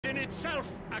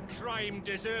itself a crime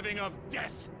deserving of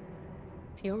death.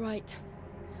 You're right.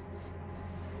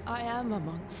 I am a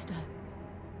monster.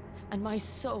 And my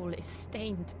soul is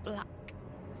stained black.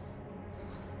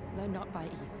 Though not by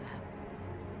ether.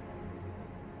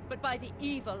 But by the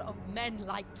evil of men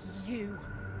like you,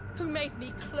 who made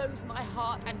me close my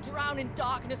heart and drown in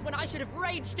darkness when I should have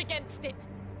raged against it.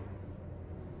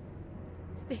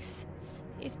 This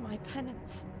is my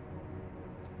penance.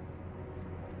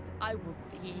 I will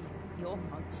be your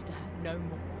monster no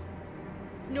more.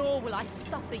 Nor will I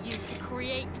suffer you to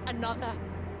create another.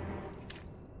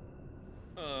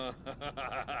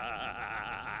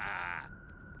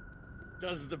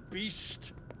 Does the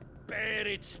beast bare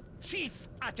its teeth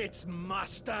at its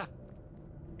master?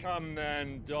 Come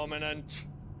then, Dominant.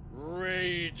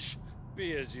 Rage,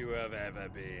 be as you have ever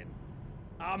been.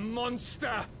 A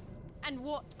monster! And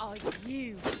what are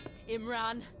you,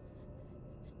 Imran?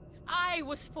 I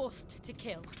was forced to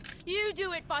kill. You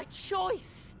do it by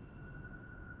choice.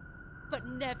 But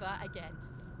never again.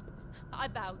 I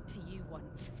bowed to you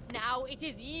once. Now it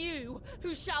is you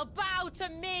who shall bow to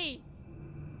me!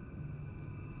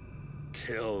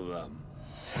 Kill them.